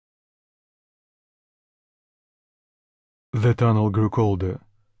The tunnel grew colder.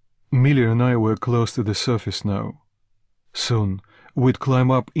 Millie and I were close to the surface now. Soon, we'd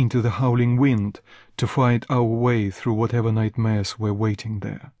climb up into the howling wind to find our way through whatever nightmares were waiting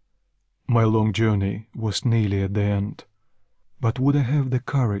there. My long journey was nearly at the end. But would I have the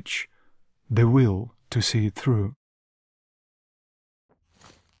courage, the will to see it through?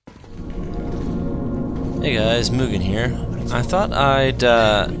 Hey guys, Mugen here. I thought I'd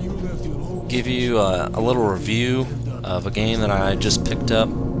give you a little review of a game that I just picked up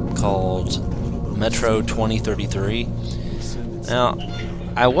called Metro 2033. Now,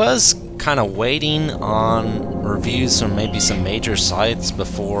 I was kind of waiting on reviews from maybe some major sites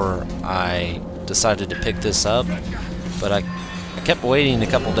before I decided to pick this up, but I kept waiting a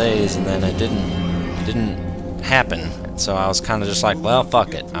couple days and then it didn't happen. So I was kind of just like, well,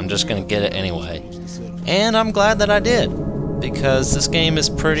 fuck it, I'm just gonna get it anyway. And I'm glad that I did, because this game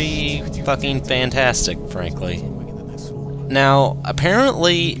is pretty fucking fantastic, frankly. Now,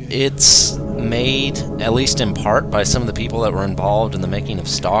 apparently it's made, at least in part, by some of the people that were involved in the making of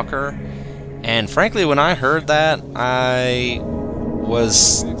S.T.A.L.K.E.R. And frankly, when I heard that, I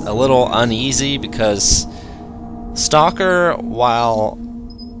was a little uneasy, because S.T.A.L.K.E.R., while,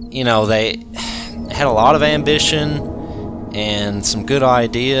 you know, they had a lot of ambition and some good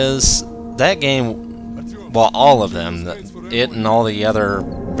ideas, that game, well, all of them, it and all the other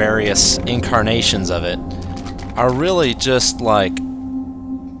various incarnations of it, are really just like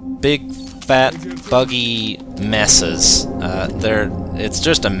big, fat, buggy messes. It's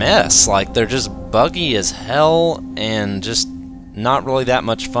just a mess. Like, they're just buggy as hell and just not really that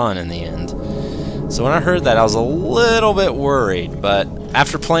much fun in the end. So when I heard that, I was a little bit worried, but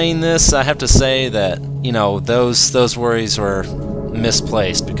after playing this, I have to say that, you know, those worries were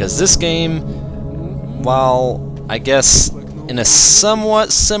misplaced, because this game, while I guess in a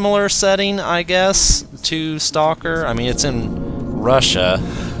somewhat similar setting, I guess, to S.T.A.L.K.E.R. I mean, it's in Russia.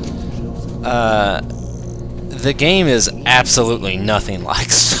 The game is absolutely nothing like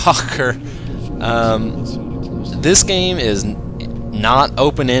S.T.A.L.K.E.R. This game is not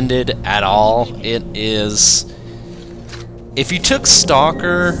open-ended at all. It is... If you took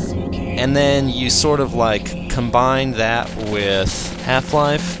S.T.A.L.K.E.R. and then you sort of like combined that with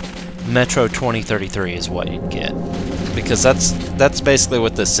Half-Life, Metro 2033 is what you'd get, because that's basically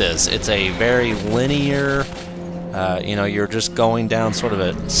what this is. It's a very linear, you know, you're just going down sort of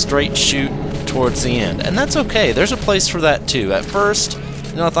a straight shoot towards the end, and that's okay. There's a place for that too. At first,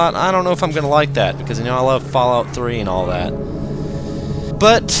 you know, I thought, I don't know if I'm gonna like that, because, you know, I love Fallout 3 and all that.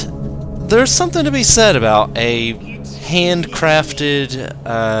 But there's something to be said about a handcrafted,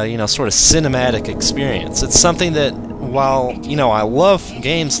 you know, sort of cinematic experience. It's something that, while, you know, I love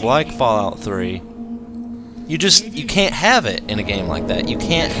games like Fallout 3, you can't have it in a game like that. You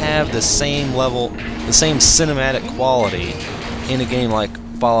can't have the same level, the same cinematic quality in a game like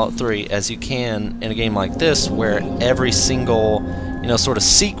Fallout 3 as you can in a game like this, where every single, you know, sort of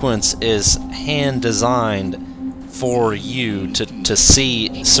sequence is hand designed for you to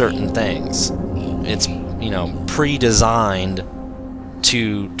see certain things. It's, you know, pre-designed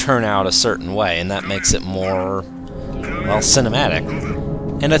to turn out a certain way, and that makes it more, well, cinematic.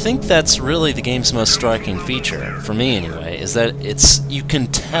 And I think that's really the game's most striking feature, for me anyway, is that you can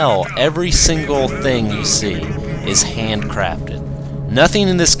tell every single thing you see is handcrafted. Nothing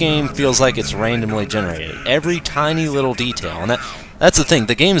in this game feels like it's randomly generated. Every tiny little detail, and that's the thing,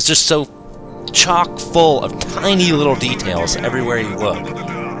 the game is just so chock full of tiny little details everywhere you look.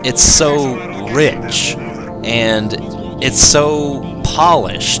 It's so rich, and it's so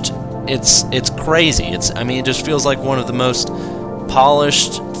polished. It's crazy. I mean, it just feels like one of the most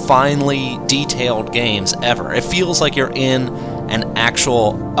polished, finely detailed games ever. It feels like you're in an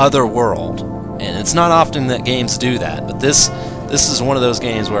actual other world, and it's not often that games do that, but this is one of those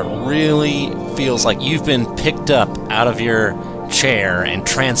games where it really feels like you've been picked up out of your chair and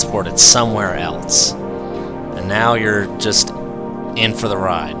transported somewhere else, and now you're just in for the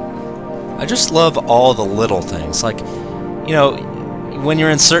ride. I just love all the little things, like, you know, when you're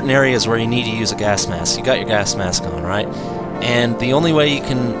in certain areas where you need to use a gas mask, you got your gas mask on, right? And the only way you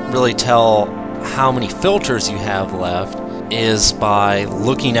can really tell how many filters you have left is by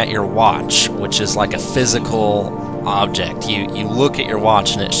looking at your watch, which is like a physical object. You look at your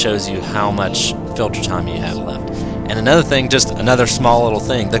watch and it shows you how much filter time you have left. And another thing, just another small little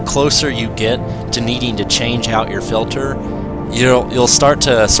thing, the closer you get to needing to change out your filter, you'll start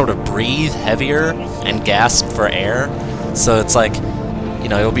to sort of breathe heavier and gasp for air. So it's like, you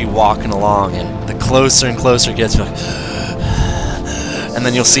know, you'll be walking along, and the closer and closer it gets, you're like, and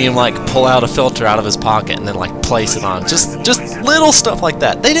then you'll see him like pull out a filter out of his pocket and then like place it on. Just little stuff like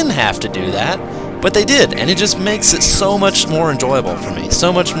that. They didn't have to do that. But they did, and it just makes it so much more enjoyable for me,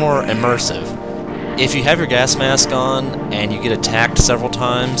 so much more immersive. If you have your gas mask on and you get attacked several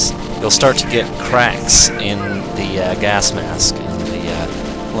times, you'll start to get cracks in the gas mask and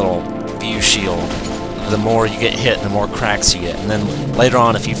the little view shield. The more you get hit, the more cracks you get. And then later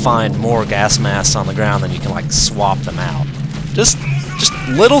on, if you find more gas masks on the ground, then you can like swap them out. Just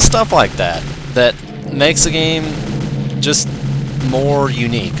little stuff like that that makes the game just more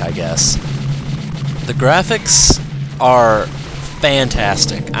unique, I guess. The graphics are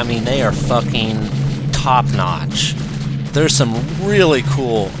fantastic. I mean, they are fucking top-notch. There's some really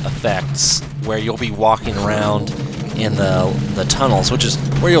cool effects where you'll be walking around in the tunnels, which is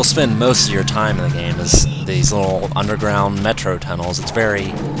where you'll spend most of your time in the game, is these little underground metro tunnels. It's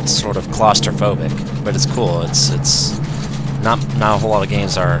very sort of claustrophobic, but it's cool. It's not a whole lot of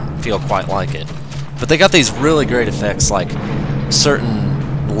games feel quite like it. But they got these really great effects, like certain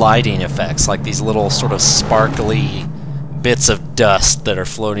lighting effects, like these little sort of sparkly bits of dust that are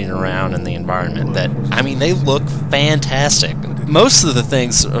floating around in the environment that, I mean, they look fantastic. Most of the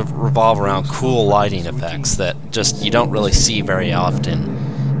things revolve around cool lighting effects that just you don't really see very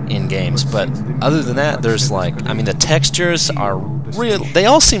often in games. But other than that, there's like, I mean, the textures are real. They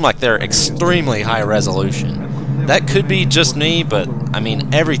all seem like they're extremely high resolution. That could be just me, but I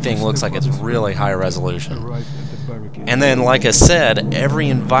mean, everything looks like it's really high resolution. And then, like I said, every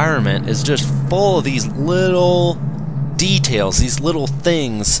environment is just full of these little details, these little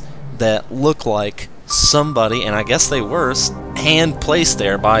things that look like somebody, and I guess they were, hand-placed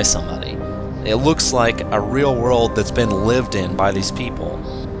there by somebody. It looks like a real world that's been lived in by these people.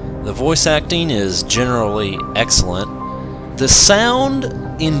 The voice acting is generally excellent. The sound,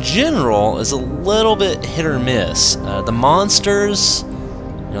 in general, is a little bit hit or miss. The monsters,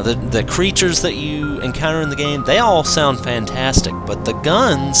 you know, the creatures that you encounter in the game, they all sound fantastic, but the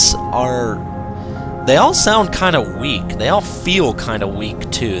guns they all sound kind of weak. They all feel kind of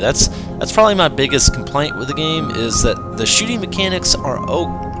weak too. That's probably my biggest complaint with the game, is that the shooting mechanics are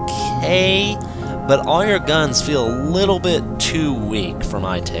okay, but all your guns feel a little bit too weak for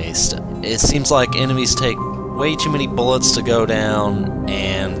my taste. It seems like enemies take way too many bullets to go down,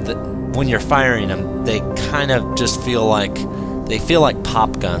 and when you're firing them, they kind of just feel like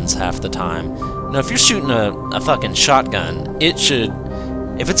pop guns half the time. Now, if you're shooting a fucking shotgun, it should,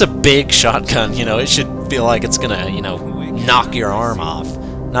 if it's a big shotgun, you know, it should feel like it's gonna, you know, knock your arm off.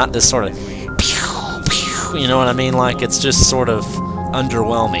 Not this sort of pew, pew, you know what I mean? Like, it's just sort of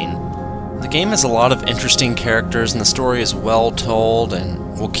underwhelming. The game has a lot of interesting characters, and the story is well told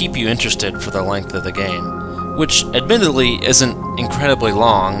and will keep you interested for the length of the game, which admittedly isn't incredibly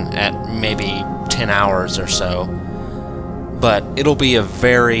long, at maybe 10 hours or so, but it'll be a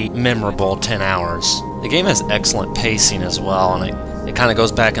very memorable 10 hours. The game has excellent pacing as well, and it kind of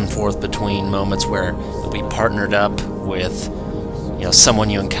goes back and forth between moments where you'll be partnered up with, you know,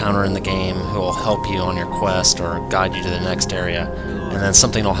 someone you encounter in the game who will help you on your quest or guide you to the next area, and then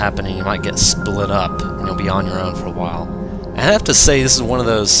something will happen and you might get split up and you'll be on your own for a while. I have to say, this is one of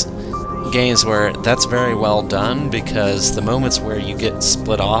those games where that's very well done, because the moments where you get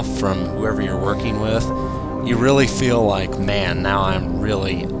split off from whoever you're working with, you really feel like, man, now I'm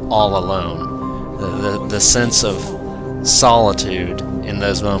really all alone. The sense of solitude in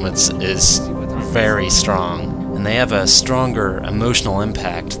those moments is very strong, and they have a stronger emotional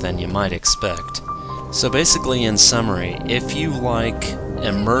impact than you might expect. So basically, in summary, if you like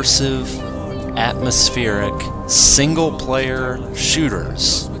immersive, atmospheric, single-player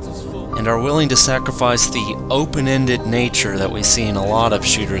shooters, and are willing to sacrifice the open-ended nature that we see in a lot of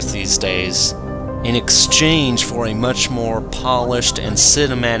shooters these days in exchange for a much more polished and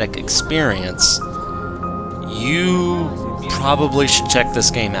cinematic experience, you probably should check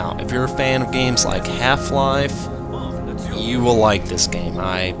this game out. If you're a fan of games like Half-Life, you will like this game.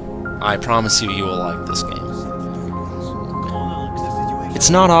 I promise you, you will like this game.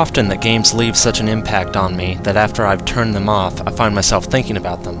 It's not often that games leave such an impact on me that after I've turned them off, I find myself thinking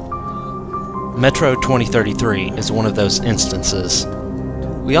about them. Metro 2033 is one of those instances.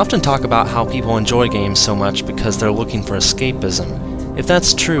 We often talk about how people enjoy games so much because they're looking for escapism. If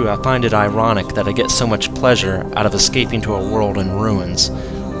that's true, I find it ironic that I get so much pleasure out of escaping to a world in ruins.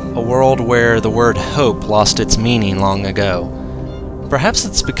 A world where the word hope lost its meaning long ago. Perhaps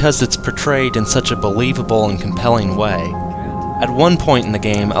it's because it's portrayed in such a believable and compelling way. At one point in the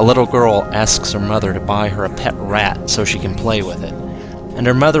game, a little girl asks her mother to buy her a pet rat so she can play with it, and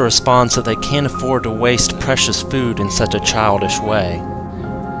her mother responds that they can't afford to waste precious food in such a childish way.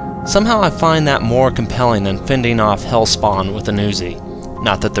 Somehow I find that more compelling than fending off Hellspawn with an Uzi.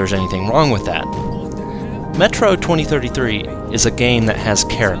 Not that there's anything wrong with that. Metro 2033 is a game that has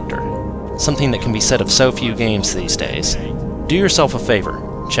character. something that can be said of so few games these days. Do yourself a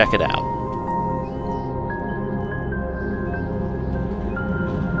favor, check it out.